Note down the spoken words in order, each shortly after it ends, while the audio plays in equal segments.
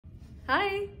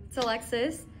Hi, it's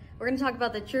Alexis. We're going to talk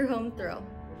about the TRU Home Thrill.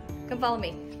 Come follow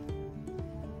me.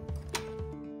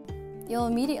 You'll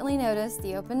immediately notice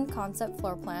the open concept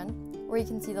floor plan where you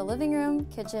can see the living room,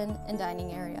 kitchen, and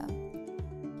dining area.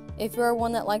 If you are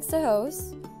one that likes to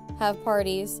host, have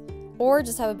parties, or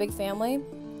just have a big family,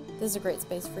 this is a great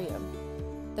space for you.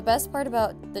 The best part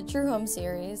about the TRU Home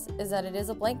series is that it is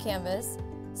a blank canvas,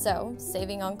 so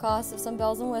saving on cost of some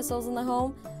bells and whistles in the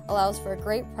home allows for a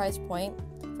great price point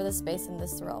for the space in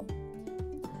this thrill.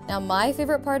 Now, my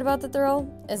favorite part about the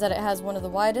thrill is that it has one of the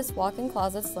widest walk-in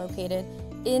closets located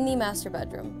in the master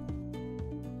bedroom.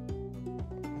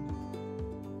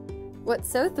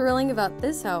 What's so thrilling about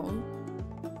this home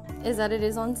is that it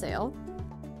is on sale.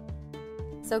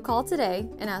 So call today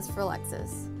and ask for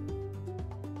Alexis.